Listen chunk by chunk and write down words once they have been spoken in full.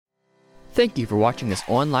Thank you for watching this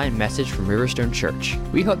online message from Riverstone Church.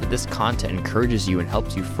 We hope that this content encourages you and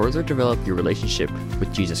helps you further develop your relationship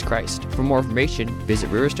with Jesus Christ. For more information, visit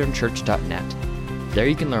riverstonechurch.net. There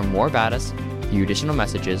you can learn more about us, view additional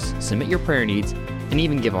messages, submit your prayer needs, and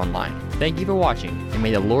even give online. Thank you for watching, and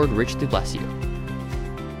may the Lord richly bless you.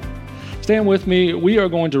 Stand with me. We are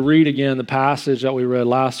going to read again the passage that we read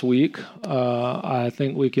last week. I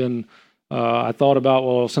think we can... I thought about,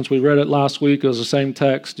 well, since we read it last week, it was the same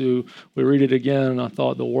text. Do we read it again? And I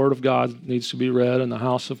thought the Word of God needs to be read in the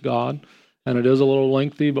house of God. And it is a little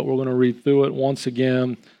lengthy, but we're going to read through it once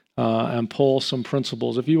again and pull some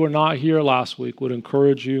principles. If you were not here last week, would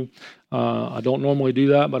encourage you. I don't normally do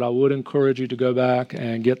that, but I would encourage you to go back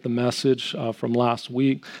and get the message from last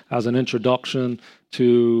week as an introduction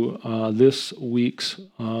to this week's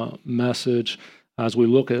message. As we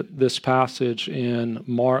look at this passage in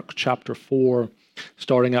Mark chapter 4,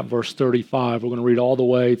 starting at verse 35, we're going to read all the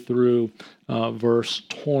way through verse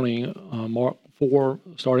 20. Mark 4,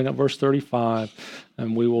 starting at verse 35,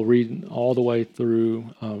 and we will read all the way through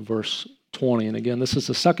verse 20. And again, this is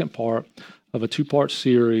the second part of a two-part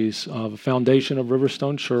series of a foundation of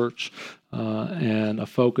Riverstone Church and a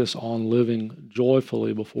focus on living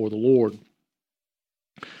joyfully before the Lord.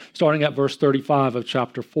 Starting at verse 35 of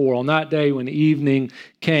chapter 4, on that day when evening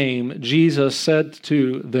came, Jesus said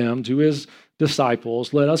to them, to his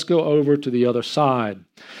disciples, "Let us go over to the other side."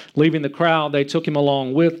 Leaving the crowd, they took him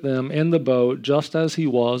along with them in the boat, just as he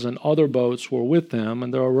was, and other boats were with them.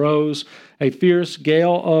 And there arose a fierce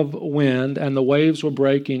gale of wind, and the waves were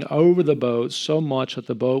breaking over the boat so much that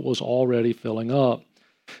the boat was already filling up.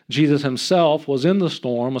 Jesus himself was in the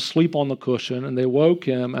storm, asleep on the cushion, and they woke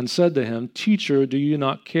him and said to him, "Teacher, do you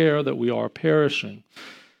not care that we are perishing?"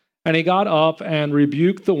 And he got up and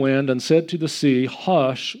rebuked the wind and said to the sea,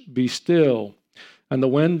 "Hush, be still." And the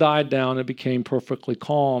wind died down and became perfectly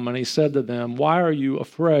calm. And he said to them, "Why are you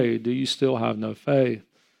afraid? Do you still have no faith?"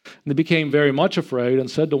 And they became very much afraid and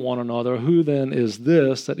said to one another, "Who then is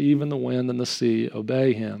this that even the wind and the sea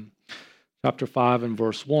obey him?" Chapter 5 and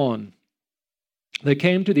verse 1. They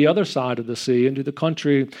came to the other side of the sea, into the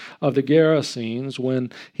country of the Gerasenes.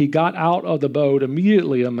 When he got out of the boat,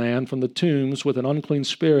 immediately a man from the tombs with an unclean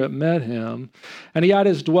spirit met him. And he had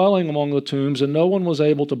his dwelling among the tombs, and no one was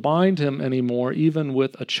able to bind him anymore, even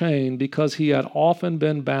with a chain, because he had often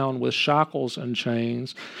been bound with shackles and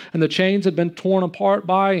chains. And the chains had been torn apart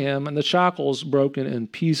by him, and the shackles broken in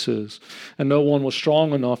pieces. And no one was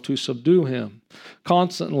strong enough to subdue him.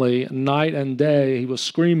 Constantly, night and day, he was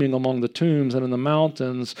screaming among the tombs and in the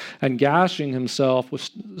mountains and gashing himself with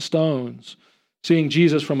stones. Seeing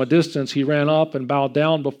Jesus from a distance, he ran up and bowed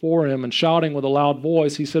down before him, and shouting with a loud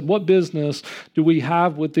voice, he said, "What business do we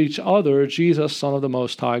have with each other, Jesus, Son of the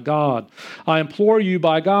Most High God? I implore you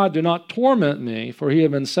by God, do not torment me." For he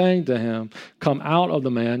had been saying to him, "Come out of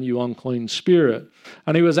the man, you unclean spirit."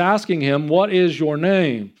 And he was asking him, "What is your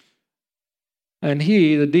name?" And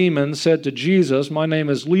he, the demon, said to Jesus, "My name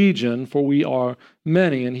is Legion, for we are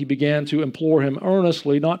many." And he began to implore him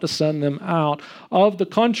earnestly not to send them out of the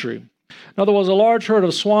country. Now there was a large herd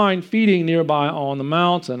of swine feeding nearby on the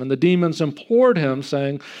mountain, and the demons implored him,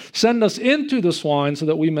 saying, "Send us into the swine so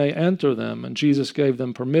that we may enter them." And Jesus gave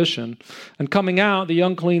them permission. And coming out, the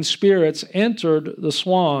unclean spirits entered the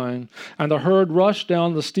swine, and the herd rushed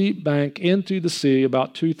down the steep bank into the sea,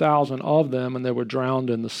 about 2,000 of them, and they were drowned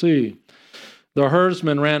in the sea. The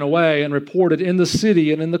herdsmen ran away and reported in the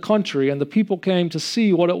city and in the country, and the people came to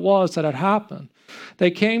see what it was that had happened. They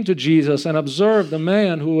came to Jesus and observed the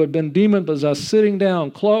man who had been demon-possessed sitting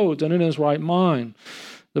down, clothed and in his right mind,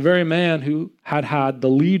 the very man who had had the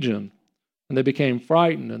legion. And they became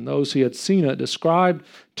frightened, and those who had seen it described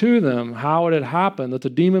to them how it had happened, that the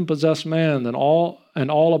demon-possessed man and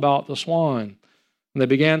all about the swine. And they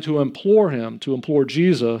began to implore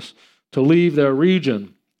Jesus to leave their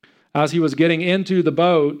region. As he was getting into the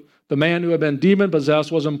boat, the man who had been demon-possessed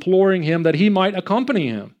was imploring him that he might accompany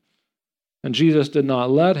him. And Jesus did not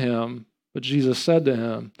let him, but Jesus said to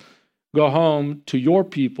him, "Go home to your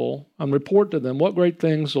people and report to them what great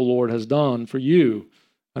things the Lord has done for you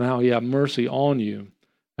and how he had mercy on you."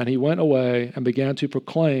 And he went away and began to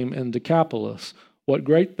proclaim in Decapolis what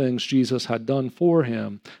great things Jesus had done for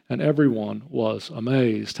him, and everyone was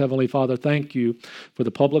amazed. Heavenly Father, thank you for the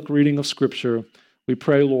public reading of Scripture. We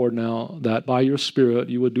pray, Lord, now that by your Spirit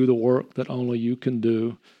you would do the work that only you can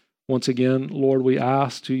do. Once again, Lord, we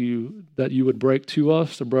ask to you that you would break to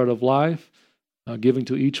us the bread of life, giving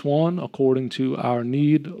to each one according to our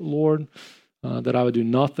need, Lord, that I would do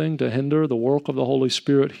nothing to hinder the work of the Holy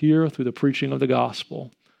Spirit here through the preaching of the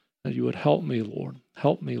gospel. That you would help me, Lord.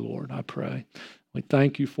 Help me, Lord, I pray. We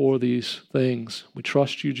thank you for these things. We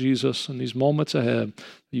trust you, Jesus, in these moments ahead.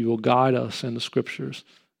 You will guide us in the Scriptures.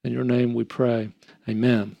 In your name we pray.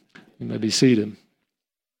 Amen. You may be seated.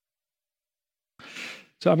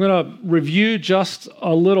 So I'm going to review just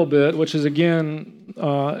a little bit, which is, again,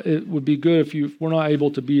 it would be good if you were not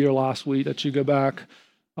able to be here last week, that you go back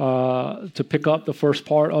to pick up the first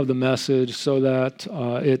part of the message so that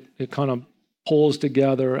it kind of pulls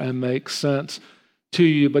together and makes sense to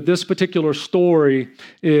you. But this particular story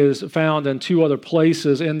is found in two other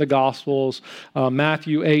places in the Gospels,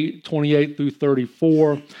 Matthew 8:28 through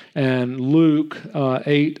 34, and Luke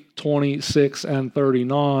 8:26 and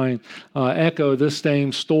 39 echo this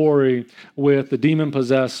same story with the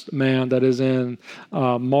demon-possessed man that is in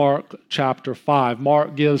Mark chapter 5.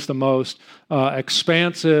 Mark gives the most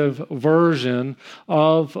expansive version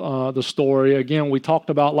of the story. Again, we talked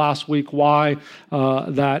about last week why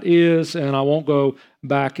that is, and I won't go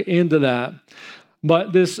back into that.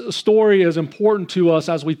 But this story is important to us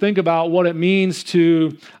as we think about what it means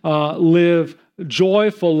to live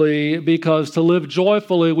joyfully, because to live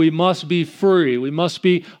joyfully, we must be free. We must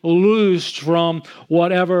be loosed from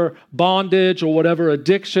whatever bondage or whatever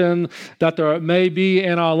addiction that there may be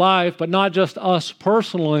in our life, but not just us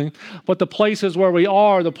personally, but the places where we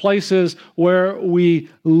are, the places where we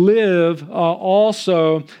live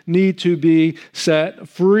also need to be set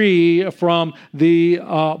free from the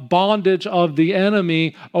bondage of the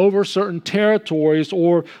enemy over certain territories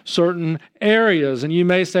or certain areas. And you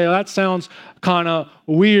may say, that sounds kind of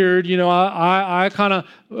weird. You know, I kind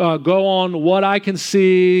of go on what I can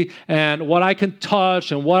see and what I can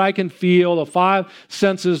touch and what I can feel, the five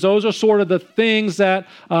senses. Those are sort of the things that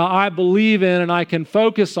I believe in and I can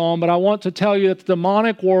focus on. But I want to tell you that the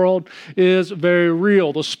demonic world is very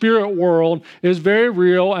real. The spirit world is very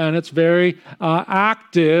real, and it's very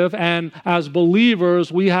active. And as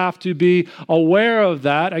believers, we have to be aware of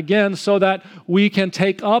that, again, so that we can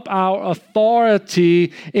take up our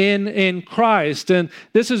authority in Christ. And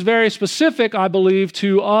this is very specific, I believe,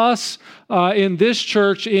 to us in this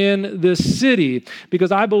church, in this city,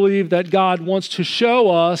 because I believe that God wants to show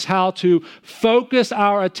us how to focus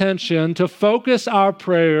our attention, to focus our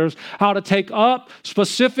prayers, how to take up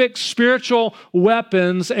specific spiritual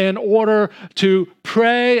weapons in order to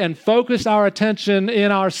pray and focus our attention in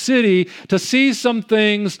our city, to see some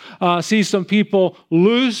things, see some people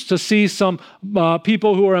loose, to see some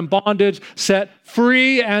people who are in bondage set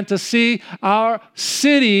free, and to see our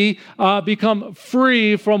city become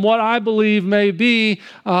free from what I believe may be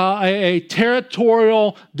a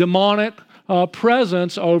territorial demonic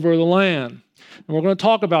presence over the land. And we're going to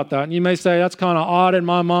talk about that. And you may say, that's kind of odd in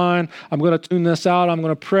my mind. I'm going to tune this out. I'm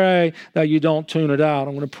going to pray that you don't tune it out.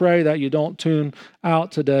 I'm going to pray that you don't tune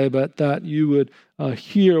out today, but that you would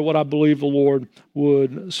hear what I believe the Lord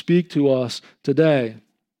would speak to us today.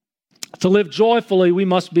 To live joyfully, we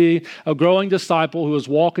must be a growing disciple who is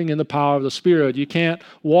walking in the power of the Spirit. You can't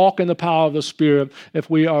walk in the power of the Spirit if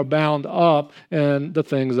we are bound up in the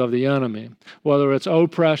things of the enemy. Whether it's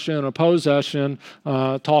oppression or possession,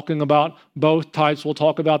 talking about both types, we'll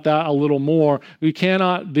talk about that a little more. We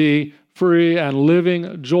cannot be free and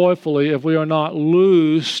living joyfully if we are not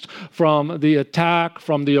loosed from the attack,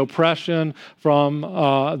 from the oppression, from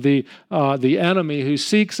the enemy who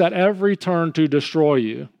seeks at every turn to destroy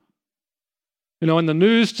you. You know, in the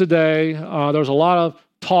news today, there's a lot of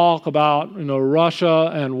talk about, Russia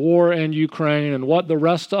and war in Ukraine and what the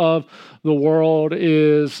rest of the world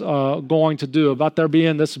is going to do, about there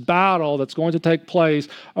being this battle that's going to take place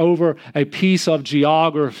over a piece of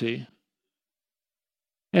geography.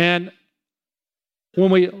 And when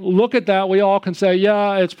we look at that, we all can say,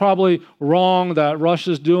 yeah, it's probably wrong that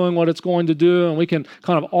Russia's doing what it's going to do, and we can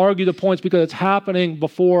kind of argue the points because it's happening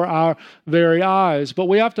before our very eyes. But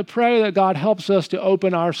we have to pray that God helps us to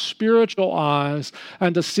open our spiritual eyes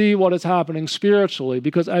and to see what is happening spiritually,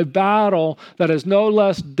 because a battle that is no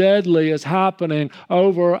less deadly is happening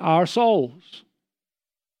over our souls.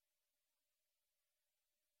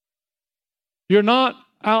 You're not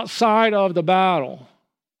outside of the battle.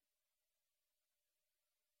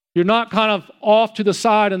 You're not kind of off to the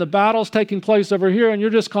side and the battle's taking place over here and you're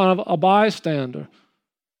just kind of a bystander.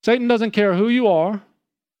 Satan doesn't care who you are.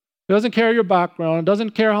 He doesn't care your background. He doesn't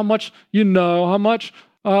care how much you know, how much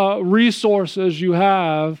resources you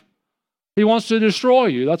have. He wants to destroy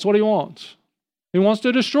you. That's what he wants. He wants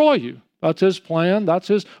to destroy you. That's his plan. That's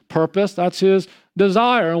his purpose. That's his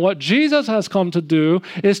desire. And what Jesus has come to do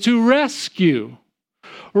is to rescue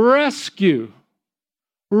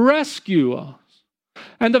us.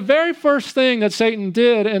 And the very first thing that Satan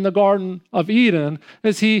did in the Garden of Eden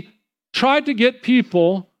is he tried to get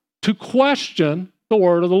people to question the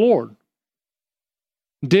word of the Lord.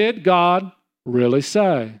 Did God really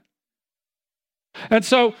say? And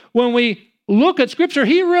so when we look at Scripture,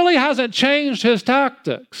 he really hasn't changed his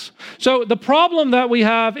tactics. So the problem that we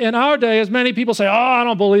have in our day is many people say, I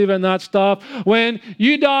don't believe in that stuff. When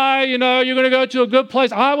you die, you're going to go to a good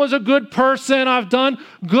place. I was a good person. I've done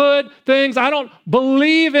good things. I don't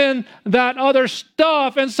believe in that other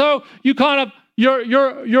stuff. And so you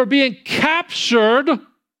you're being captured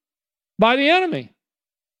by the enemy.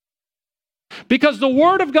 Because the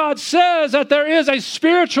Word of God says that there is a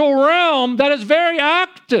spiritual realm that is very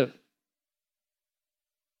active.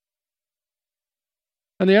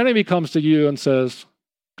 And the enemy comes to you and says,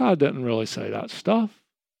 God didn't really say that stuff.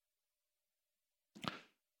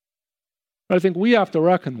 But I think we have to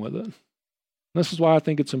reckon with it. This is why I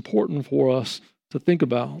think it's important for us to think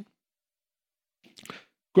about.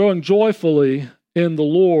 Growing joyfully in the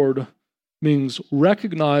Lord means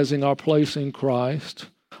recognizing our place in Christ,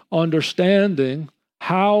 understanding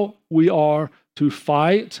how we are to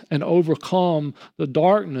fight and overcome the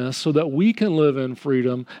darkness so that we can live in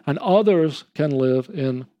freedom and others can live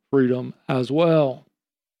in freedom as well.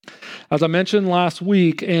 As I mentioned last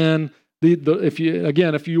week, and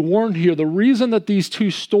if you weren't here, the reason that these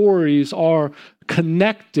two stories are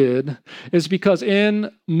connected is because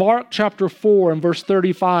in Mark chapter 4 and verse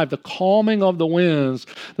 35, the calming of the winds,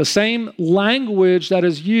 the same language that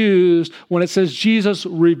is used when it says Jesus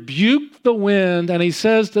rebuked the wind and he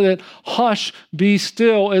says to it, hush, be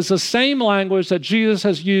still, is the same language that Jesus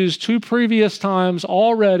has used 2 previous times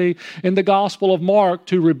already in the Gospel of Mark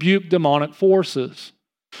to rebuke demonic forces.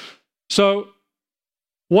 So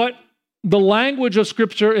what the language of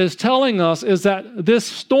Scripture is telling us is that this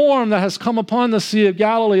storm that has come upon the Sea of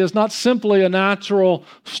Galilee is not simply a natural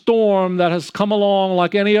storm that has come along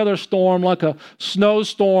like any other storm, like a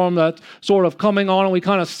snowstorm that's sort of coming on and we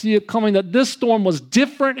kind of see it coming, that this storm was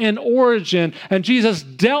different in origin and Jesus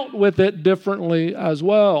dealt with it differently as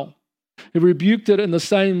well. He rebuked it in the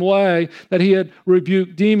same way that he had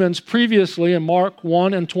rebuked demons previously in Mark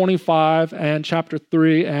 1 and 25 and chapter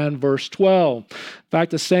 3 and verse 12. In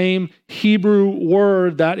fact, the same Hebrew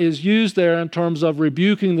word that is used there in terms of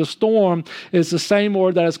rebuking the storm is the same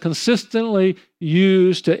word that is consistently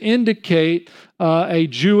used to indicate a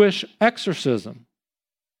Jewish exorcism.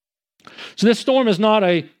 So this storm is not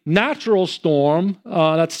a natural storm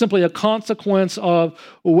that's simply a consequence of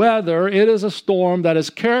weather. It is a storm that is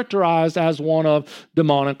characterized as one of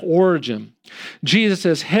demonic origin. Jesus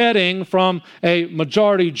is heading from a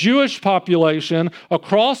majority Jewish population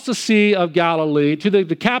across the Sea of Galilee to the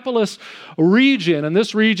Decapolis region. And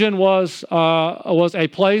this region was a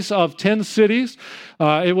place of 10 cities.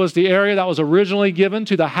 It was the area that was originally given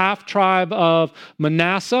to the half-tribe of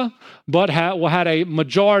Manasseh, but had a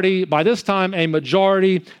majority, by this time, a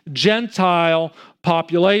majority Gentile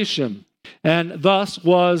population, and thus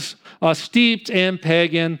was steeped in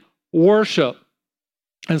pagan worship.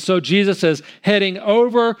 And so Jesus is heading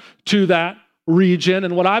over to that region,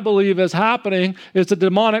 and what I believe is happening is the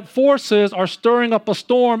demonic forces are stirring up a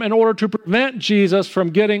storm in order to prevent Jesus from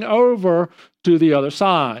getting over to the other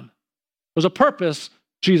side. There's a purpose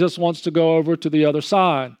Jesus wants to go over to the other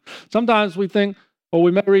side. Sometimes we think, well,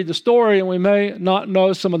 we may read the story and we may not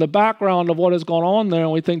know some of the background of what has gone on there,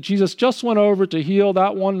 and we think Jesus just went over to heal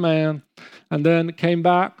that one man and then came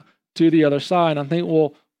back to the other side. I think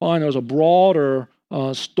we'll find there's a broader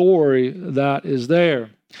story that is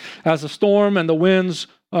there. As the storm and the winds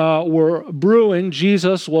were brewing,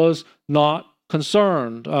 Jesus was not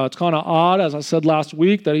concerned. It's kind of odd, as I said last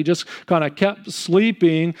week, that he just kind of kept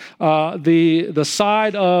sleeping. The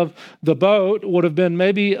side of the boat would have been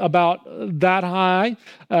maybe about that high,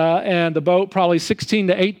 and the boat probably 16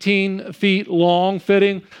 to 18 feet long,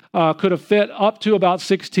 could have fit up to about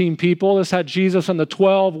 16 people. This had Jesus and the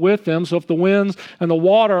 12 with him, so if the winds and the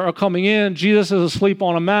water are coming in, Jesus is asleep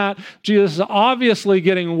on a mat. Jesus is obviously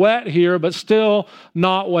getting wet here, but still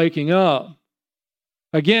not waking up.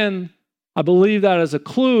 Again, I believe that is a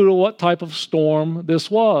clue to what type of storm this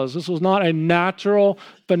was. This was not a natural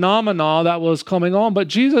phenomenon that was coming on, but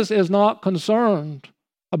Jesus is not concerned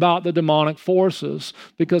about the demonic forces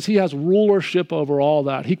because he has rulership over all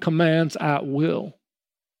that. He commands at will.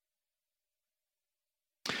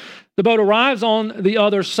 The boat arrives on the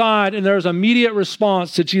other side, and there's immediate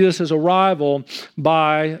response to Jesus' arrival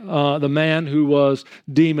by the man who was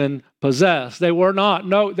demon-possessed. They were not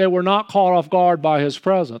caught off guard by his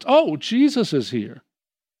presence. Oh, Jesus is here.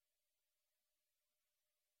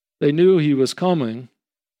 They knew he was coming.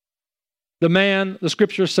 The man, the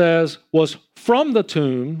scripture says, was from the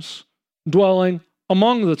tombs, dwelling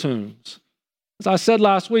among the tombs. As I said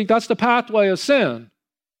last week, that's the pathway of sin.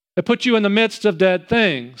 It puts you in the midst of dead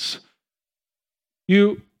things.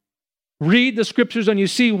 you read the scriptures and you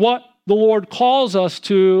see what the Lord calls us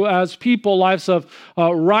to as people, lives of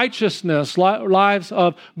righteousness, lives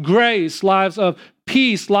of grace, lives of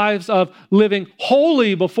peace, lives of living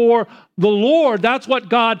holy before the Lord. That's what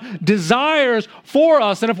God desires for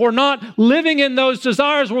us. And if we're not living in those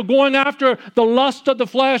desires, we're going after the lust of the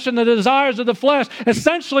flesh and the desires of the flesh.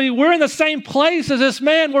 Essentially, we're in the same place as this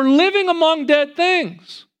man. We're living among dead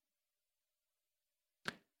things.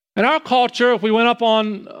 In our culture, if we went up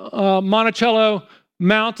on Monticello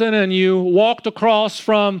Mountain and you walked across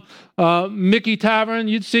from Mickey Tavern,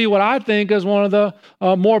 you'd see what I think is one of the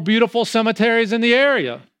more beautiful cemeteries in the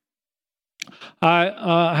area.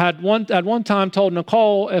 I had at one time told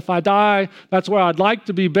Nicole, if I die, that's where I'd like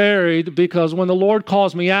to be buried, because when the Lord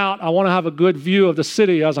calls me out, I want to have a good view of the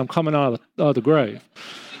city as I'm coming out of the grave.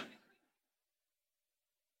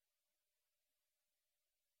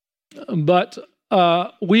 But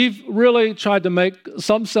we've really tried to make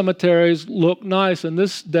some cemeteries look nice. In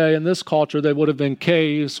this day, in this culture, they would have been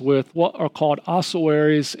caves with what are called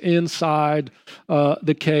ossuaries inside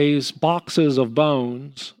the caves, boxes of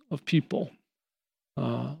bones of people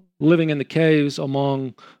living in the caves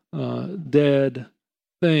among dead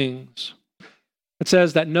things. It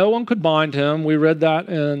says that no one could bind him. We read that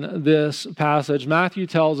in this passage. Matthew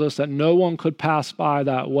tells us that no one could pass by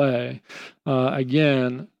that way.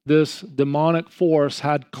 Again, this demonic force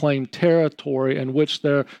had claimed territory in which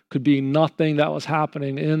there could be nothing that was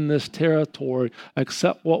happening in this territory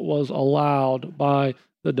except what was allowed by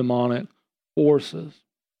the demonic forces.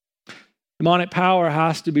 Demonic power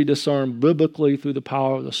has to be discerned biblically through the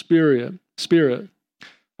power of the Spirit.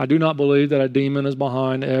 I do not believe that a demon is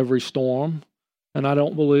behind every storm, and I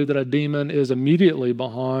don't believe that a demon is immediately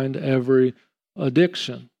behind every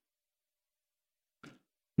addiction.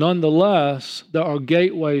 Nonetheless, there are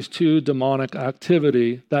gateways to demonic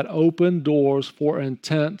activity that open doors for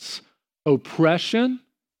intense oppression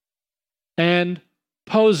and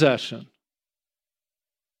possession.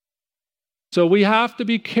 So we have to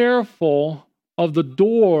be careful of the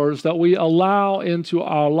doors that we allow into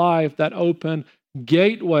our life that open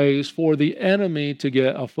gateways for the enemy to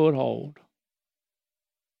get a foothold.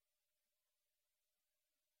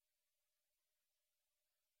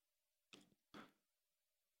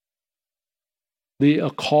 The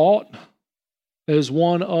occult is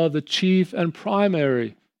one of the chief and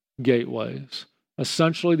primary gateways.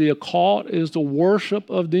 Essentially, the occult is the worship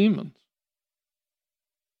of demons,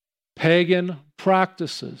 pagan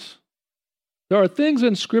practices. There are things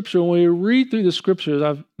in Scripture, when we read through the Scriptures,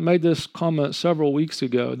 I've made this comment several weeks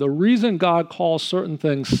ago, the reason God calls certain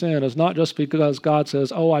things sin is not just because God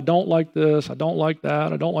says, oh, I don't like this, I don't like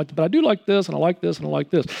that, I don't like that, but I do like this, and I like this, and I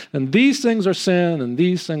like this. And these things are sin, and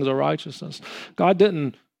these things are righteousness. God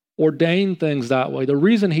didn't ordain things that way. The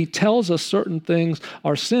reason he tells us certain things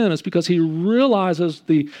are sin is because he realizes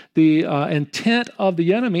the intent of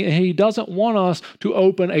the enemy, and he doesn't want us to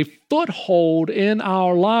open a foothold in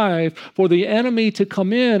our life for the enemy to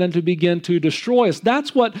come in and to begin to destroy us.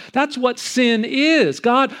 That's what sin is.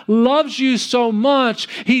 God loves you so much,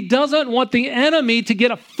 he doesn't want the enemy to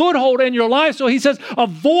get a foothold in your life. So he says,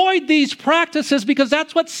 avoid these practices, because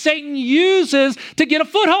that's what Satan uses to get a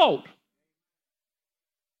foothold.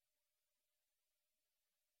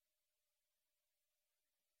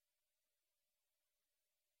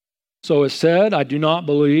 So it said, I do not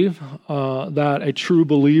believe that a true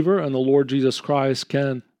believer in the Lord Jesus Christ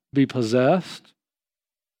can be possessed,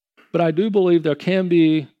 but I do believe there can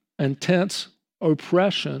be intense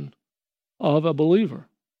oppression of a believer.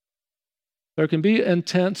 There can be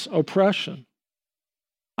intense oppression.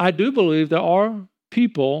 I do believe there are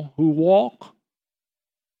people who walk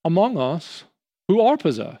among us who are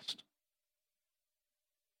possessed.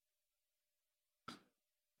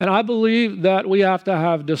 And I believe that we have to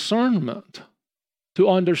have discernment to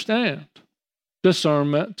understand,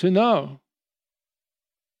 discernment to know.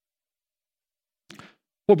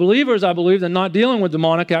 For believers, I believe that not dealing with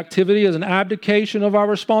demonic activity is an abdication of our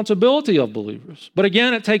responsibility of believers. But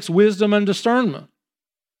again, it takes wisdom and discernment.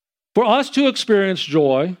 For us to experience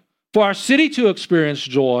joy, for our city to experience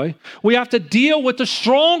joy, we have to deal with the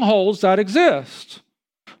strongholds that exist.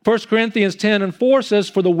 1 Corinthians 10:4 says,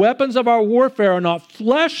 for the weapons of our warfare are not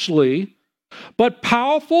fleshly, but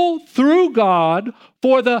powerful through God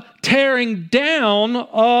for the tearing down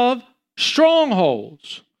of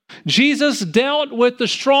strongholds. Jesus dealt with the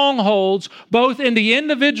strongholds both in the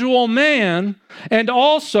individual man and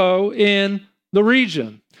also in the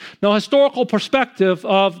region. Now, historical perspective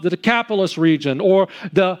of the Decapolis region or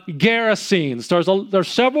the Gerasenes. There's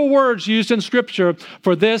several words used in Scripture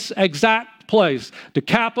for this exact place.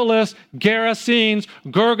 Decapolis, Gerasenes,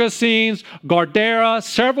 Gergesenes, Gardera,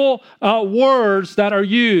 several words that are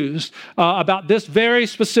used about this very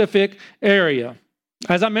specific area.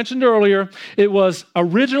 As I mentioned earlier, it was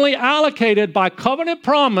originally allocated by covenant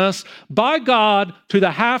promise by God to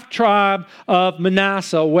the half-tribe of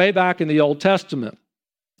Manasseh way back in the Old Testament.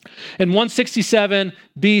 In 167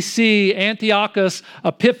 BC, Antiochus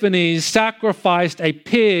Epiphanes sacrificed a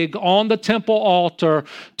pig on the temple altar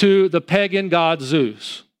to the pagan god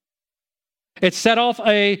Zeus. It set off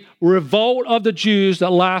a revolt of the Jews that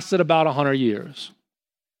lasted about 100 years.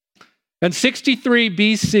 In 63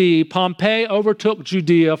 BC, Pompey overtook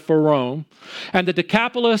Judea for Rome, and the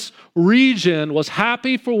Decapolis region was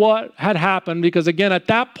happy for what had happened because, again, at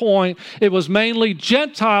that point, it was mainly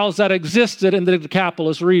Gentiles that existed in the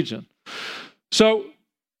Decapolis region. So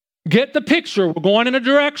get the picture. We're going in a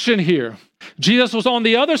direction here. Jesus was on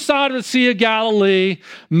the other side of the Sea of Galilee,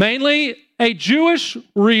 mainly a Jewish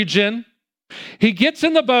region. He gets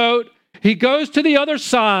in the boat. He goes to the other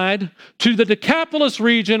side, to the Decapolis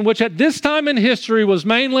region, which at this time in history was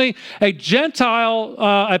mainly a Gentile,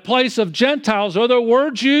 a place of Gentiles, or there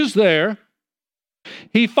were Jews there.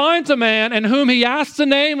 He finds a man in whom he asks the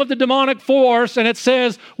name of the demonic force, and it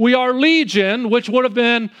says, "We are legion," which would have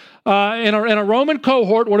been, in a Roman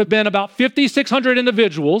cohort, would have been about 5,600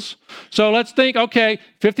 individuals. So let's think, okay,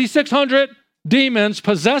 5,600 demons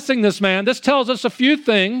possessing this man. This tells us a few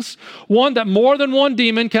things. One, that more than one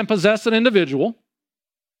demon can possess an individual.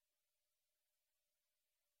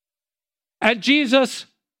 And Jesus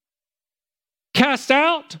cast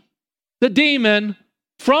out the demon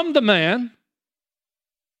from the man,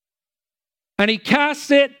 and he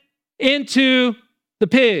casts it into the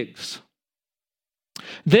pigs.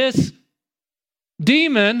 This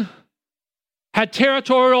demon had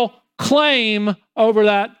territorial claim over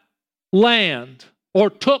that land, or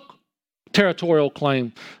took territorial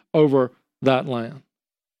claim over that land.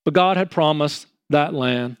 But God had promised that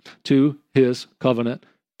land to his covenant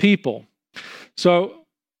people. So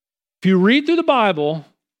if you read through the Bible,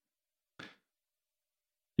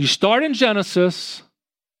 you start in Genesis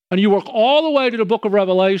and you work all the way to the book of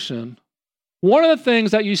Revelation, one of the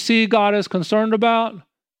things that you see God is concerned about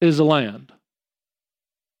is the land.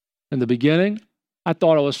 In the beginning, I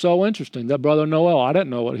thought it was so interesting that Brother Noel, I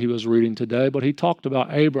didn't know what he was reading today, but he talked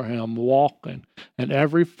about Abraham walking, and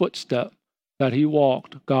every footstep that he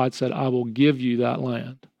walked, God said, "I will give you that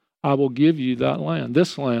land. I will give you that land."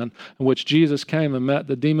 This land in which Jesus came and met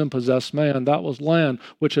the demon-possessed man, that was land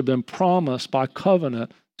which had been promised by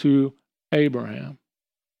covenant to Abraham.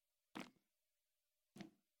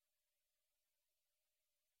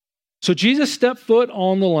 So Jesus stepped foot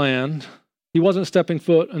on the land. He wasn't stepping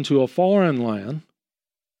foot into a foreign land.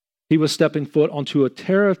 He was stepping foot onto a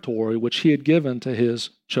territory which he had given to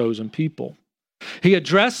his chosen people. He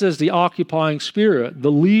addresses the occupying spirit,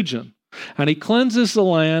 the legion, and he cleanses the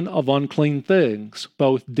land of unclean things,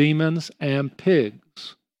 both demons and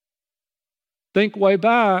pigs. Think way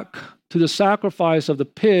back to the sacrifice of the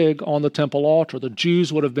pig on the temple altar. The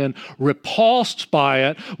Jews would have been repulsed by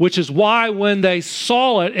it, which is why when they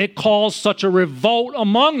saw it, it caused such a revolt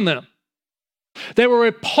among them. They were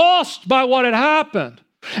repulsed by what had happened.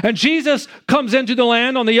 And Jesus comes into the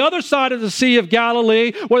land on the other side of the Sea of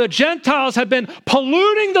Galilee, where the Gentiles had been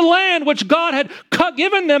polluting the land which God had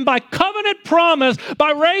given them by covenant promise,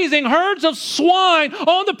 by raising herds of swine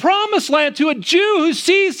on the promised land. To a Jew who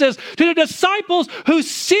sees this, to the disciples who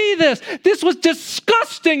see this, this was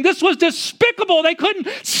disgusting. This was despicable. They couldn't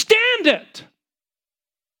stand it.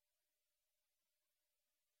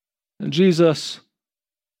 And Jesus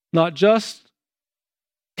not just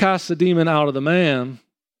casts the demon out of the man,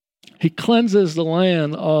 he cleanses the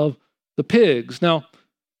land of the pigs. Now,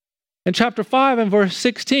 in chapter 5 and verse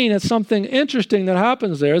 16, it's something interesting that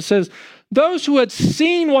happens there. It says, those who had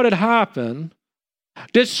seen what had happened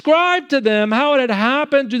described to them how it had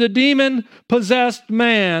happened to the demon-possessed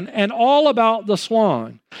man and all about the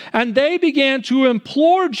swine. And they began to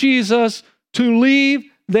implore Jesus to leave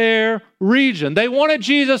their region. They wanted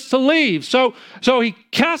Jesus to leave. So he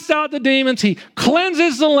casts out the demons, he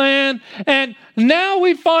cleanses the land, and now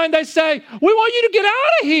we find they say, "We want you to get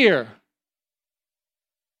out of here."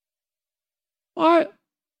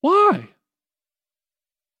 Why?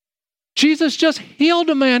 Jesus just healed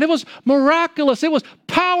a man. It was miraculous. It was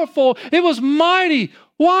powerful. It was mighty.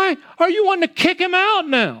 Why are you wanting to kick him out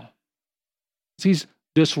now? He's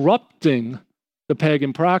disrupting the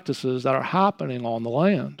pagan practices that are happening on the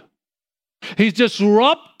land. He's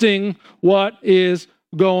disrupting what is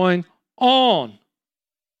going on.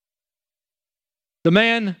 The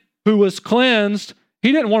man who was cleansed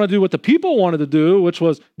He didn't want to do what the people wanted to do, which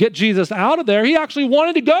was get Jesus out of there. He actually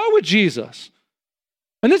wanted to go with Jesus.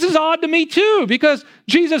 And this is odd to me too, because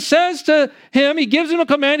Jesus says to him, he gives him a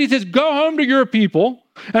command. He says, go home to your people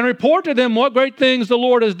and report to them what great things the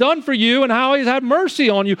Lord has done for you and how he's had mercy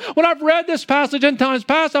on you. When I've read this passage in times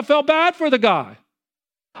past, I felt bad for the guy.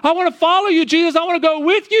 I want to follow you, Jesus. I want to go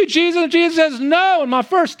with you, Jesus. And Jesus says no. And my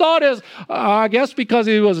first thought is, I guess because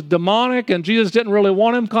he was demonic and Jesus didn't really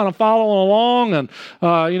want him kind of following along and,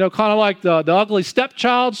 kind of like the ugly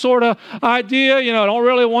stepchild sort of idea, don't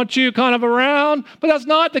really want you kind of around. But that's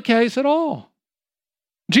not the case at all.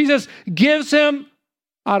 Jesus gives him,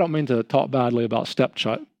 I don't mean to talk badly about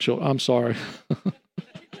stepchildren. I'm sorry.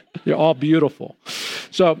 You're all beautiful.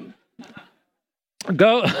 So,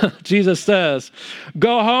 Jesus says,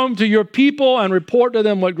 go home to your people and report to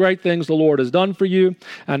them what great things the Lord has done for you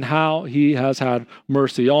and how he has had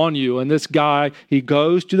mercy on you. And this guy, he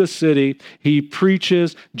goes to the city, he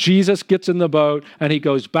preaches, Jesus gets in the boat, and he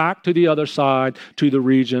goes back to the other side to the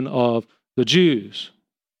region of the Jews.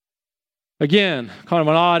 Again, kind of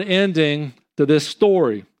an odd ending to this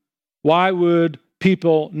story. Why would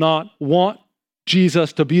people not want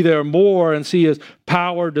Jesus to be there more and see his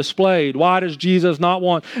power displayed? Why does Jesus not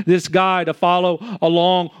want this guy to follow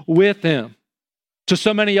along with him? To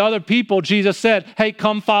so many other people, Jesus said, hey,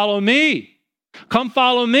 come follow me. Come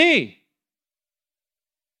follow me.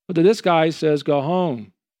 But to this guy, he says, go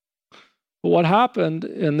home. But what happened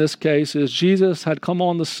in this case is Jesus had come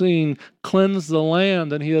on the scene, cleansed the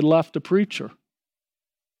land, and he had left a preacher.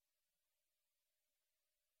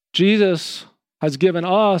 Jesus has given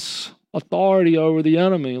us authority over the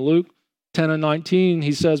enemy. Luke 10:19,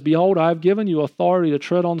 he says, behold, I have given you authority to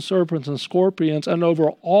tread on serpents and scorpions and over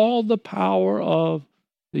all the power of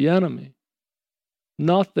the enemy.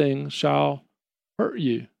 Nothing shall hurt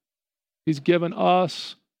you. He's given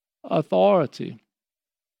us authority.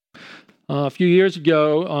 A few years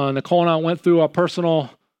ago, Nicole and I went through our personal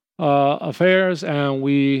affairs, and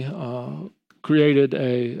we created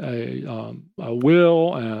a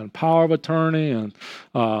will and power of attorney and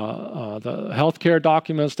the healthcare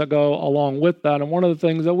documents that go along with that. And one of the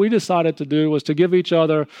things that we decided to do was to give each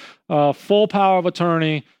other full power of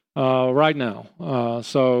attorney right now.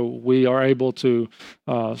 So we are able to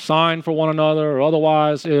sign for one another, or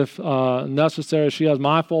otherwise, if necessary, she has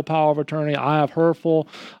my full power of attorney, I have her full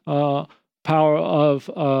power of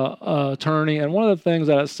attorney. And one of the things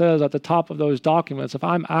that it says at the top of those documents, if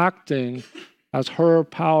I'm acting as her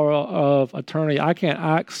power of attorney, I can't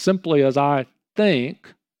act simply as I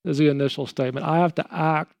think, is the initial statement. I have to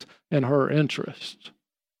act in her interest.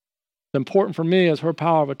 It's important for me as her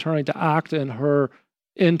power of attorney to act in her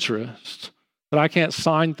interest. But I can't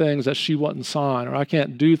sign things that she wouldn't sign, or I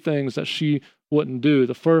can't do things that she wouldn't do.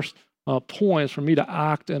 The first point is for me to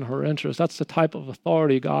act in her interest. That's the type of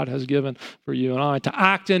authority God has given for you and I, to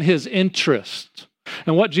act in his interest.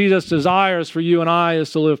 And what Jesus desires for you and I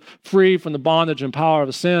is to live free from the bondage and power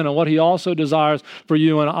of sin. And what he also desires for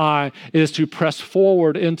you and I is to press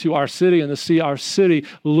forward into our city and to see our city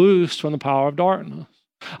loosed from the power of darkness.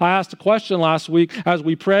 I asked a question last week as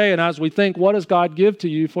we pray and as we think, what does God give to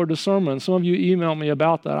you for discernment? Some of you emailed me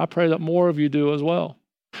about that. I pray that more of you do as well.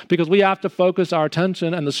 Because we have to focus our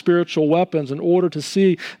attention and the spiritual weapons in order to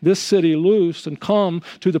see this city loosed and come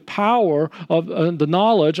to the power of the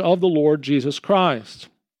knowledge of the Lord Jesus Christ.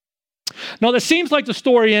 Now, it seems like the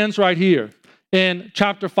story ends right here in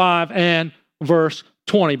chapter 5 and verse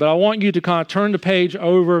 20. But I want you to kind of turn the page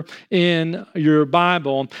over in your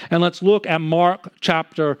Bible, and let's look at Mark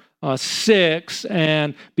chapter 6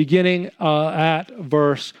 and beginning at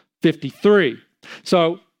verse 53.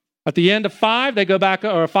 So, at the end of 5, they go back,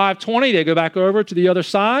 or 5:20, they go back over to the other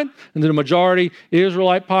side, and the majority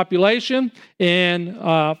Israelite population. In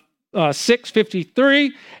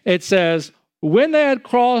 6:53, it says, when they had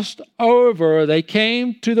crossed over, they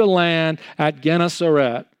came to the land at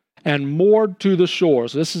Gennesaret and moored to the shore.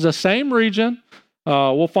 So this is the same region.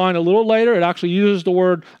 We'll find a little later, it actually uses the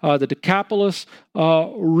word the Decapolis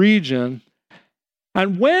region.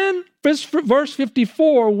 And when, verse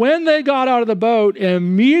 54, when they got out of the boat,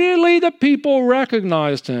 immediately the people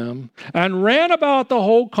recognized him and ran about the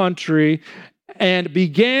whole country and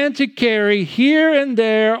began to carry here and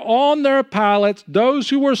there on their pallets those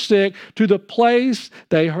who were sick to the place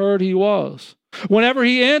they heard he was. Whenever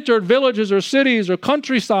he entered villages or cities or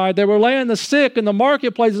countryside, they were laying the sick in the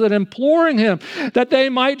marketplaces and imploring him that they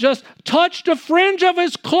might just touch the fringe of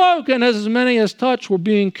his cloak, and as many as touched were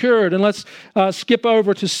being cured. And let's skip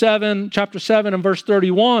over to chapter 7 and verse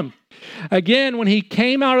 31. Again, when he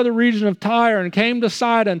came out of the region of Tyre and came to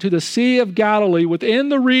Sidon, to the Sea of Galilee, within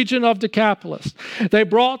the region of Decapolis, they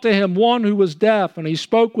brought to him one who was deaf, and he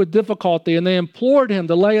spoke with difficulty, and they implored him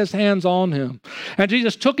to lay his hands on him. And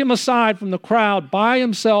Jesus took him aside from the crowd by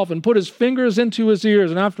himself and put his fingers into his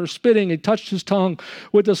ears, and after spitting, he touched his tongue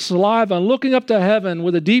with the saliva, and looking up to heaven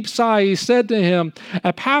with a deep sigh, he said to him,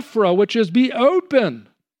 Epaphra, which is, be open.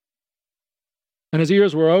 And his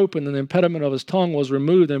ears were opened, and the impediment of his tongue was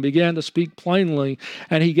removed, and he began to speak plainly.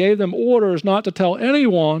 And he gave them orders not to tell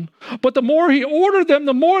anyone. But the more he ordered them,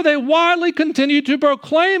 the more they widely continued to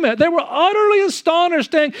proclaim it. They were utterly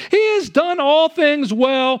astonished, saying, He has done all things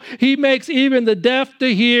well. He makes even the deaf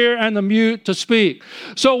to hear and the mute to speak.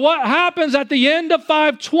 So what happens at the end of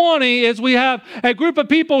 520 is we have a group of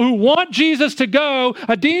people who want Jesus to go,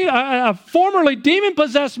 a formerly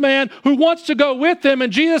demon-possessed man who wants to go with him.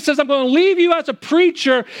 And Jesus says, I'm going to leave you as a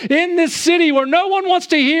preacher in this city where no one wants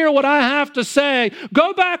to hear what I have to say.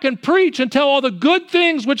 Go back and preach and tell all the good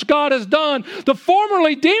things which God has done. The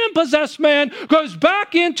formerly demon-possessed man goes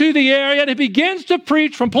back into the area and he begins to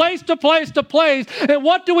preach from place to place to place. And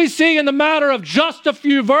what do we see in the matter of just a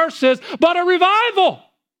few verses but a revival?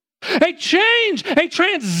 A change, a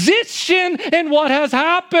transition in what has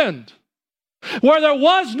happened. Where there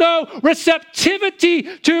was no receptivity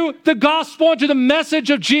to the gospel and to the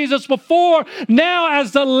message of Jesus before, now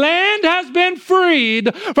as the land has been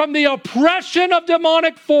freed from the oppression of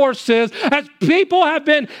demonic forces, as people have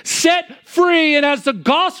been set free and as the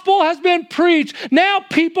gospel has been preached, now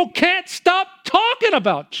people can't stop talking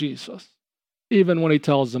about Jesus, even when he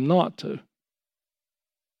tells them not to.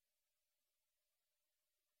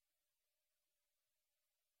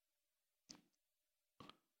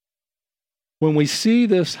 When we see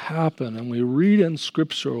this happen and we read in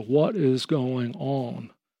Scripture what is going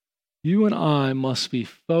on, you and I must be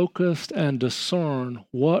focused and discern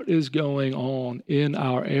what is going on in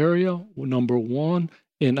our area, number one,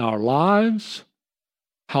 in our lives,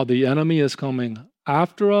 how the enemy is coming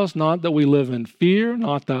after us, not that we live in fear,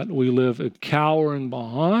 not that we live cowering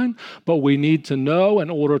behind, but we need to know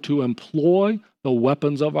in order to employ the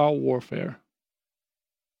weapons of our warfare.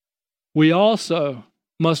 We also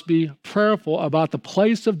must be prayerful about the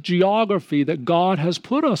place of geography that God has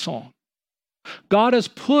put us on. God has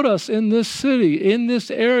put us in this city, in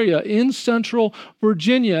this area, in Central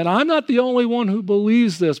Virginia. And I'm not the only one who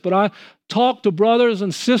believes this, but I talk to brothers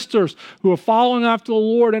and sisters who are following after the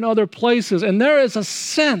Lord in other places, and there is a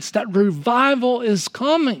sense that revival is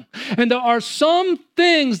coming. And there are some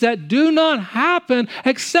things that do not happen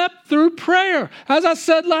except through prayer. As I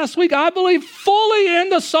said last week, I believe fully in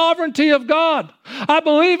the sovereignty of God. I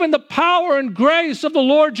believe in the power and grace of the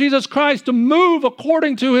Lord Jesus Christ to move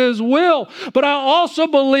according to his will. But I also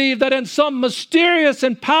believe that in some mysterious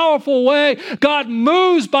and powerful way, God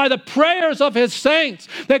moves by the prayers of his saints,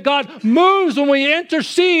 that God moves when we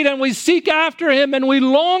intercede and we seek after him and we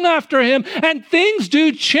long after him, and things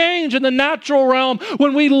do change in the natural realm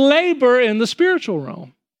when we labor in the spiritual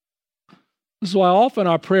realm. This is why often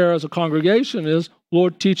our prayer as a congregation is,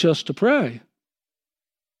 Lord, teach us to pray.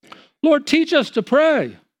 Lord, teach us to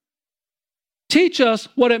pray. Teach us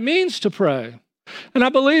what it means to pray. And I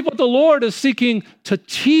believe what the Lord is seeking to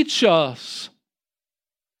teach us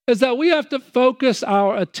is that we have to focus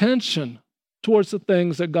our attention towards the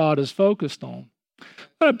things that God is focused on.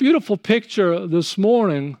 I had a beautiful picture this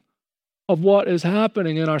morning of what is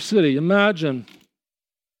happening in our city. Imagine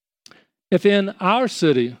if in our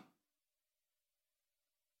city,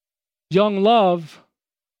 young love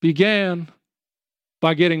began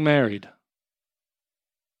by getting married.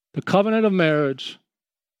 The covenant of marriage,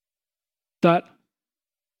 that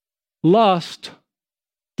lust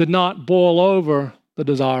did not boil over the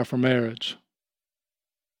desire for marriage.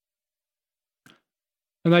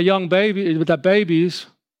 And that babies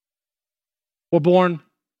were born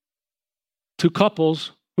to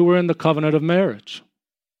couples who were in the covenant of marriage,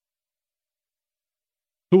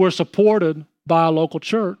 who were supported by a local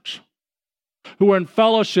church, who were in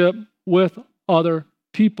fellowship with other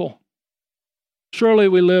people. Surely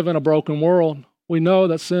we live in a broken world. We know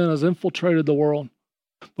that sin has infiltrated the world.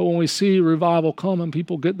 But when we see revival come and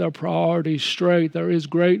people get their priorities straight, there is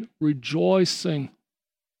great rejoicing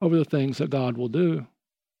over the things that God will do.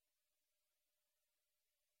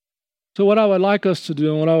 So what I would like us to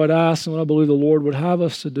do, and what I would ask, and what I believe the Lord would have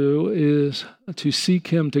us to do, is to seek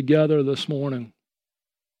him together this morning.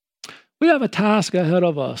 We have a task ahead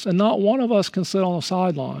of us, and not one of us can sit on the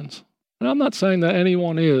sidelines. And I'm not saying that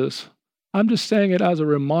anyone is. I'm just saying it as a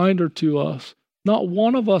reminder to us. Not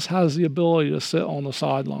one of us has the ability to sit on the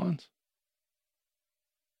sidelines.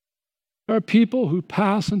 There are people who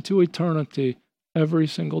pass into eternity every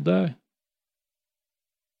single day.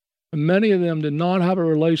 And many of them did not have a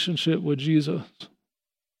relationship with Jesus.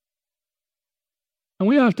 And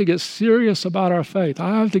we have to get serious about our faith.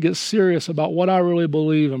 I have to get serious about what I really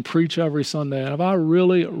believe and preach every Sunday. And if I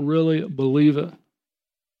really, really believe it,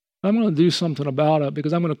 I'm going to do something about it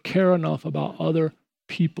because I'm going to care enough about other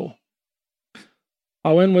people.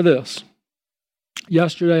 I'll end with this.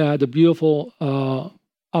 Yesterday, I had the beautiful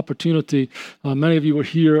opportunity. Many of you were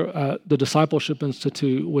here at the Discipleship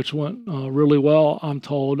Institute, which went really well, I'm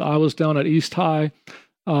told. I was down at East High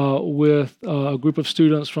with a group of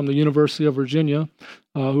students from the University of Virginia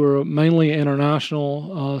who are mainly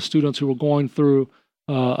international students who were going through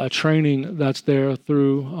a training that's there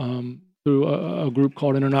through a group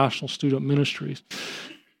called International Student Ministries.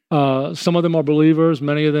 Some of them are believers,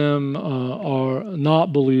 many of them are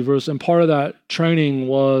not believers, and part of that training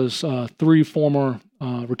was 3 former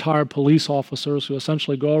retired police officers who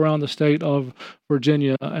essentially go around the state of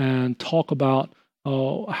Virginia and talk about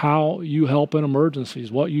how you help in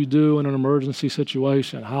emergencies, what you do in an emergency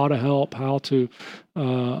situation, how to help, how to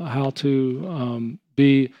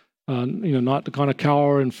be not to kind of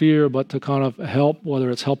cower in fear, but to kind of help, whether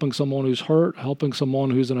it's helping someone who's hurt, helping someone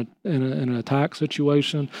who's in an attack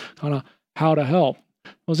situation, kind of how to help.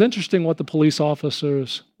 It was interesting what the police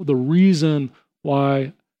officers, the reason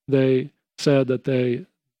why they said that it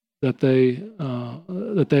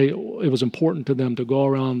was important to them to go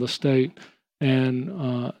around the state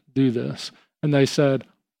and do this. And they said,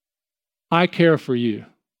 I care for you.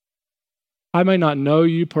 I may not know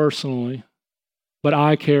you personally, but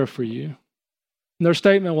I care for you. And their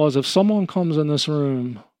statement was, if someone comes in this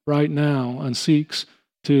room right now and seeks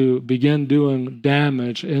to begin doing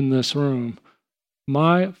damage in this room,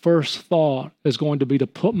 my first thought is going to be to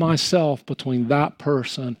put myself between that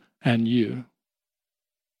person and you.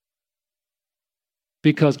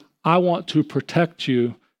 Because I want to protect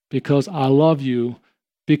you, because I love you,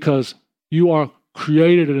 because you are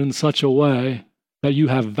created in such a way that you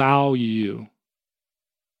have value.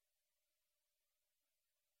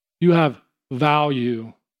 You have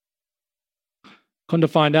value. Come to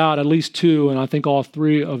find out, at least 2, and I think all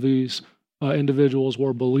 3 of these individuals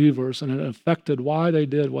were believers, and it affected why they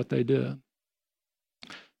did what they did.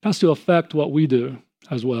 It has to affect what we do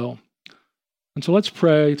as well. And so let's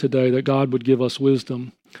pray today that God would give us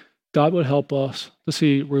wisdom. God would help us to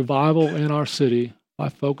see revival in our city by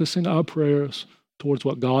focusing our prayers towards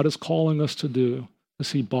what God is calling us to do, to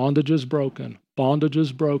see bondages broken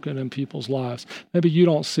in people's lives. Maybe you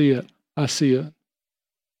don't see it. I see it.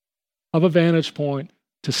 I have a vantage point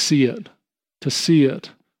to see it.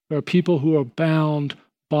 There are people who are bound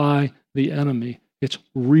by the enemy. It's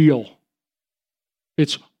real.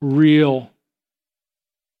 It's real.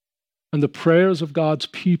 And the prayers of God's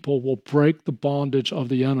people will break the bondage of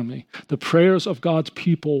the enemy. The prayers of God's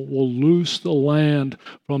people will loose the land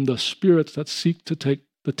from the spirits that seek to take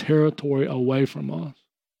the territory away from us.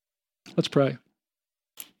 Let's pray.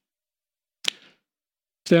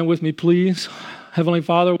 Stand with me, please. Heavenly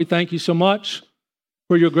Father, we thank you so much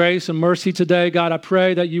for your grace and mercy today. God, I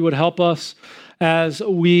pray that you would help us as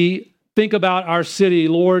we think about our city.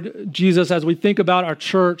 Lord Jesus, as we think about our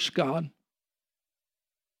church, God.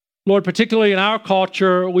 Lord, particularly in our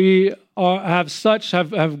culture, we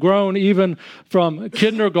have grown even from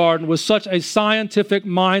kindergarten with such a scientific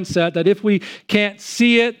mindset that if we can't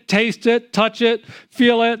see it, taste it, touch it,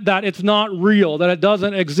 feel it, that it's not real, that it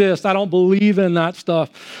doesn't exist. I don't believe in that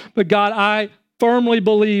stuff. But God, I firmly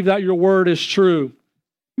believe that your word is true.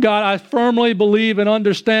 God, I firmly believe and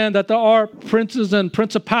understand that there are princes and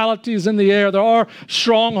principalities in the air. There are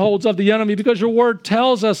strongholds of the enemy because your word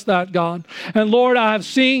tells us that, God. And Lord, I have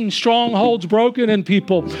seen strongholds broken in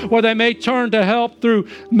people where they may turn to help through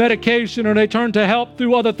medication or they turn to help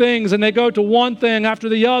through other things and they go to one thing after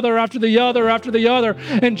the other, after the other, after the other.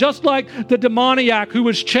 And just like the demoniac who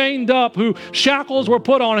was chained up, who shackles were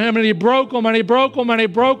put on him and he broke them and he broke them and he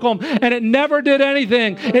broke them and it never did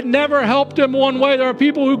anything. It never helped him one way. There are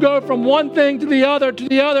people who go from one thing to the other, to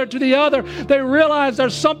the other, to the other. They realize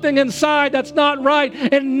there's something inside that's not right,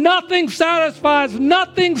 and nothing satisfies.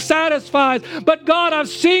 But God, I've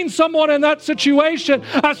seen someone in that situation.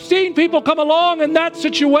 I've seen people come along in that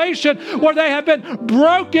situation where they have been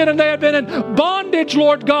broken and they have been in bondage,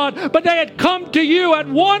 Lord God, but they had come to you. At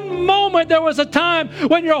one moment, there was a time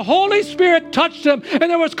when your Holy Spirit touched them, and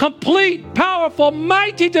there was complete, powerful,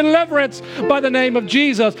 mighty deliverance by the name of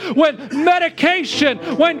Jesus. When medication,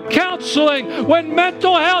 when counseling, when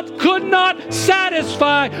mental health could not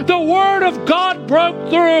satisfy, the Word of God broke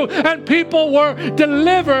through and people were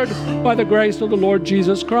delivered by the grace of the Lord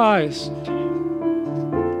Jesus Christ.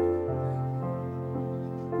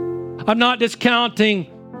 I'm not discounting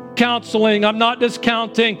counseling. I'm not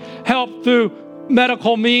discounting help through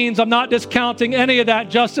medical means. I'm not discounting any of that,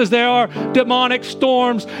 just as there are demonic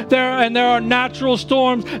storms there are natural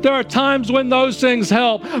storms. There are times when those things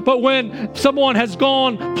help. But when someone has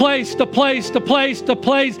gone place to place to place to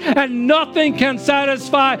place and nothing can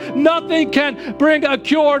satisfy, nothing can bring a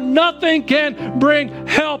cure, nothing can bring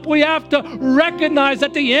help, we have to recognize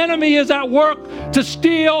that the enemy is at work to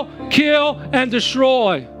steal, kill, and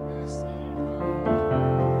destroy.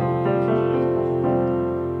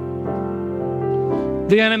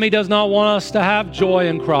 The enemy does not want us to have joy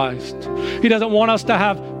in Christ. He doesn't want us to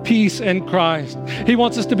have peace in Christ. He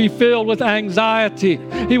wants us to be filled with anxiety.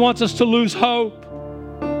 He wants us to lose hope.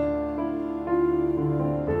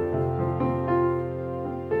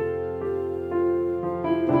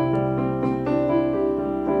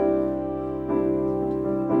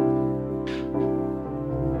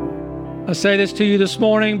 I say this to you this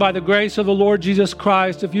morning by the grace of the Lord Jesus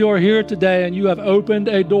Christ. If you are here today and you have opened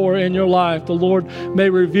a door in your life, the Lord may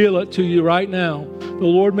reveal it to you right now. The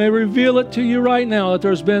Lord may reveal it to you right now that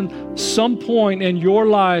there's been some point in your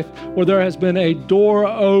life where there has been a door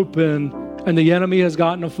open and the enemy has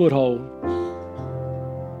gotten a foothold.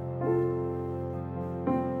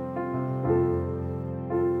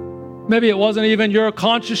 Maybe it wasn't even your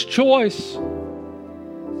conscious choice.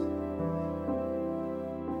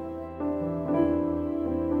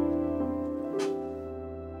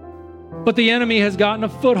 But the enemy has gotten a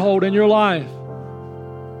foothold in your life.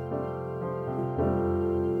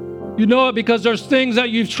 You know it because there's things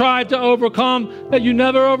that you've tried to overcome that you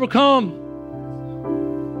never overcome.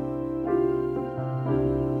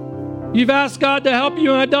 You've asked God to help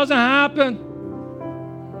you and it doesn't happen.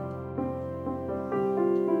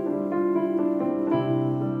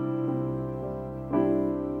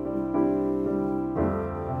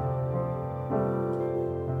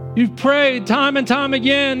 You've prayed time and time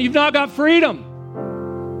again. You've not got freedom.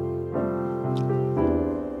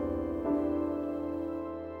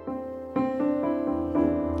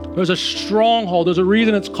 There's a stronghold. There's a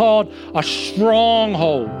reason it's called a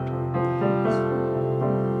stronghold.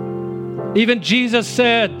 Even Jesus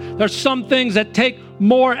said there's some things that take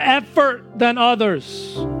more effort than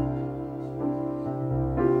others.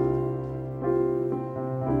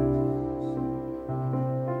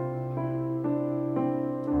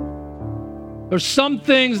 There's some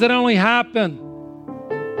things that only happen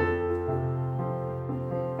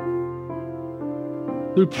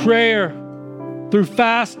through prayer, through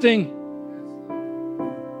fasting,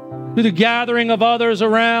 through the gathering of others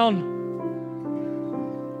around.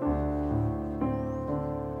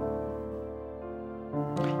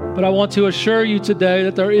 But I want to assure you today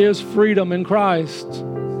that there is freedom in Christ.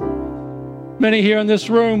 Many here in this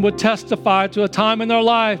room would testify to a time in their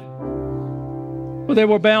life where they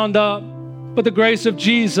were bound up, but the grace of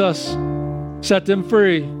Jesus set them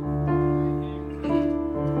free.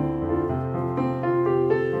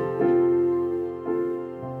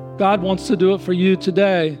 God wants to do it for you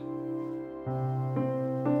today.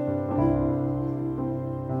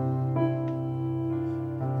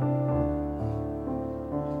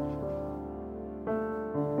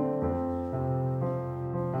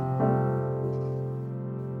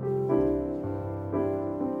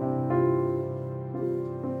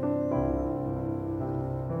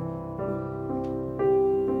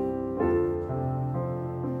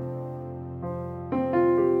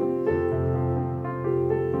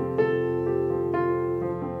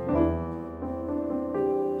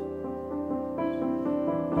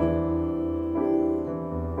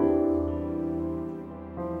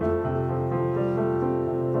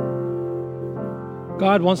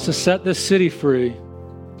 God wants to set this city free,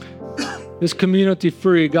 this community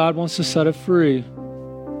free. God wants to set it free.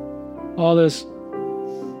 All this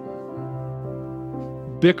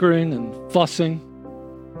bickering and fussing,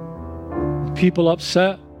 people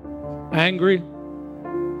upset, angry.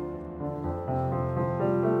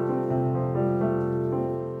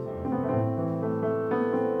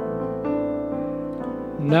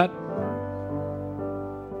 And that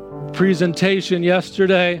presentation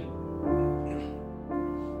yesterday,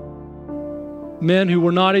 men who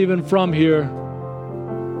were not even from here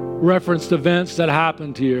referenced events that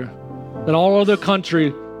happened here, that all over the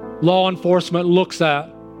country law enforcement looks at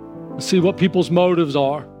and see what people's motives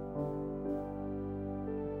are.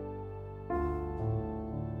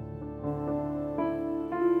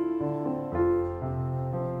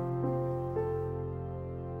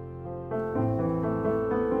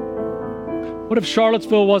 What if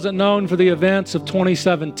Charlottesville wasn't known for the events of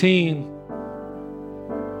 2017?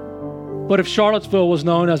 What if Charlottesville was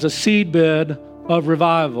known as a seedbed of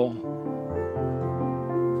revival?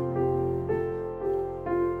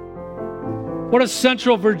 What if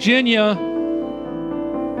Central Virginia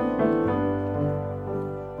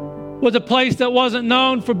was a place that wasn't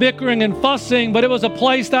known for bickering and fussing, but it was a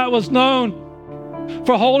place that was known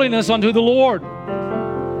for holiness unto the Lord?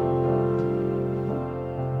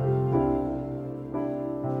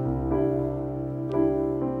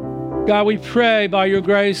 God, we pray by your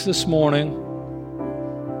grace this morning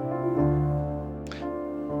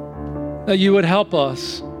that you would help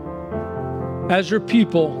us as your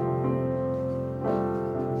people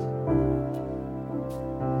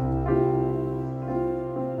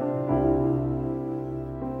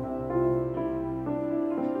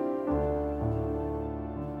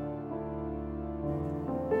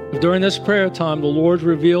during this prayer time. The Lord's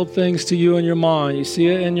revealed things to you in your mind. You see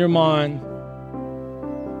it in your mind.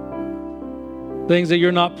 Things that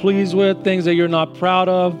you're not pleased with, things that you're not proud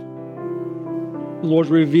of. The Lord's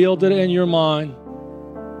revealed it in your mind.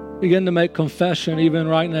 Begin to make confession even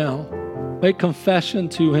right now. Make confession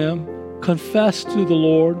to Him. Confess to the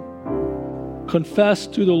Lord. Confess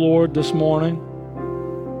to the Lord this morning.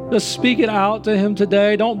 Just speak it out to Him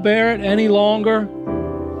today. Don't bear it any longer.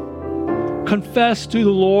 Confess to the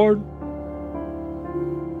Lord.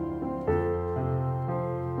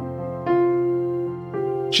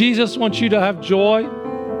 Jesus wants you to have joy.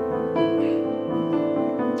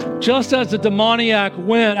 Just as the demoniac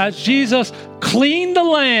went, as Jesus cleaned the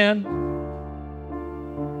land,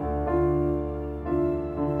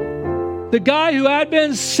 the guy who had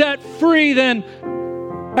been set free then,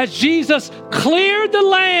 as Jesus cleared the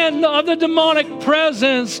land of the demonic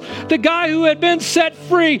presence, the guy who had been set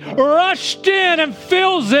free rushed in and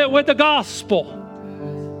fills it with the gospel.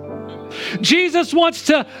 Jesus wants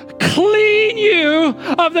to clean you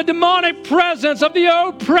of the demonic presence, of the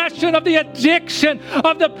oppression, of the addiction,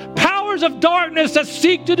 of the powers of darkness that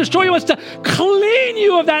seek to destroy you. He wants to clean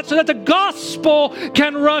you of that so that the gospel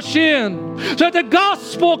can rush in, so that the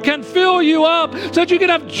gospel can fill you up, so that you can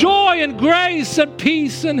have joy and grace and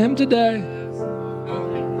peace in Him today.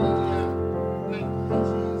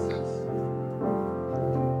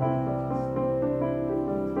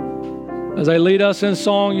 As I lead us in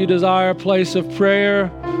song, you desire a place of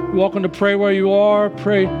prayer. You're welcome to pray where you are.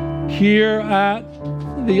 Pray here at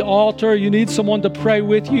the altar. You need someone to pray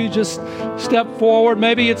with you. Just step forward.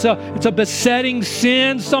 Maybe it's a besetting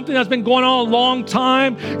sin, something that's been going on a long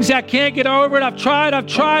time. You say, I can't get over it. I've tried,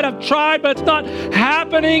 but it's not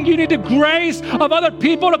happening. You need the grace of other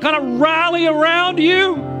people to kind of rally around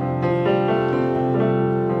you.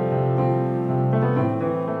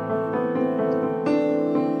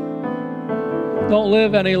 Don't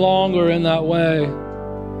live any longer in that way.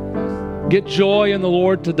 Get joy in the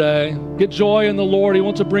Lord today. Get joy in the Lord. He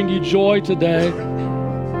wants to bring you joy today.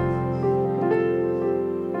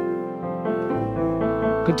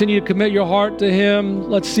 Continue to commit your heart to Him.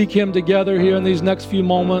 Let's seek Him together here in these next few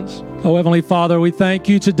moments. Oh, Heavenly Father, we thank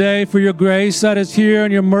you today for your grace that is here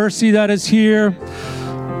and your mercy that is here.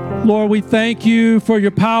 Lord, we thank you for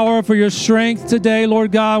your power, for your strength today,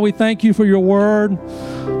 Lord God. We thank you for your word.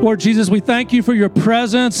 Lord Jesus, we thank you for your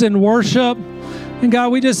presence in worship. And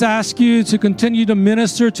God, we just ask you to continue to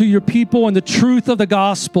minister to your people in the truth of the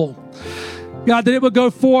gospel. God, that it would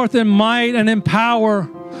go forth in might and in power.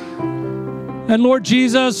 And Lord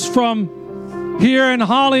Jesus, from here in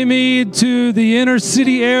Hollymead to the inner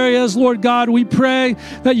city areas, Lord God, we pray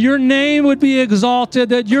that your name would be exalted,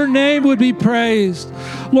 that your name would be praised.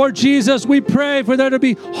 Lord Jesus, we pray for there to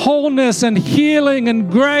be wholeness and healing and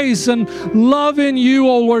grace and love in you,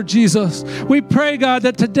 oh Lord Jesus. We pray, God,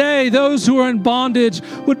 that today those who are in bondage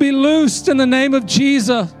would be loosed in the name of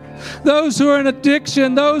Jesus. Those who are in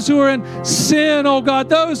addiction, those who are in sin, oh God,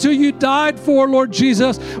 those who you died for, Lord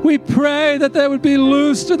Jesus, we pray that they would be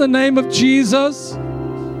loosed in the name of Jesus.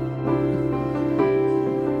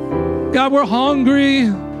 God, we're hungry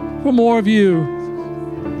for more of you.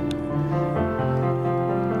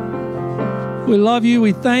 We love you.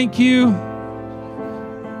 We thank you.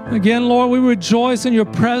 Again, Lord, we rejoice in your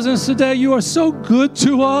presence today. You are so good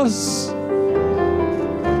to us.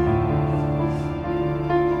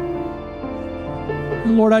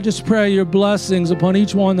 And Lord, I just pray your blessings upon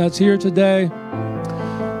each one that's here today.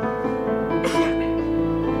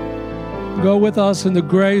 Go with us in the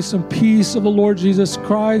grace and peace of the Lord Jesus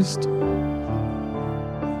Christ.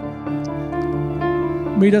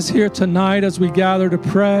 Meet us here tonight as we gather to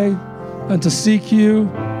pray and to seek you.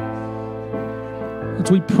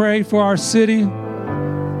 As we pray for our city.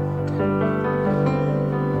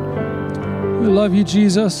 We love you,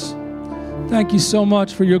 Jesus. Thank you so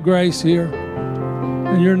much for your grace here.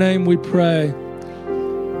 In your name we pray.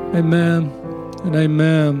 Amen and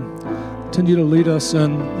amen. Continue to lead us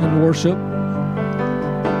in worship.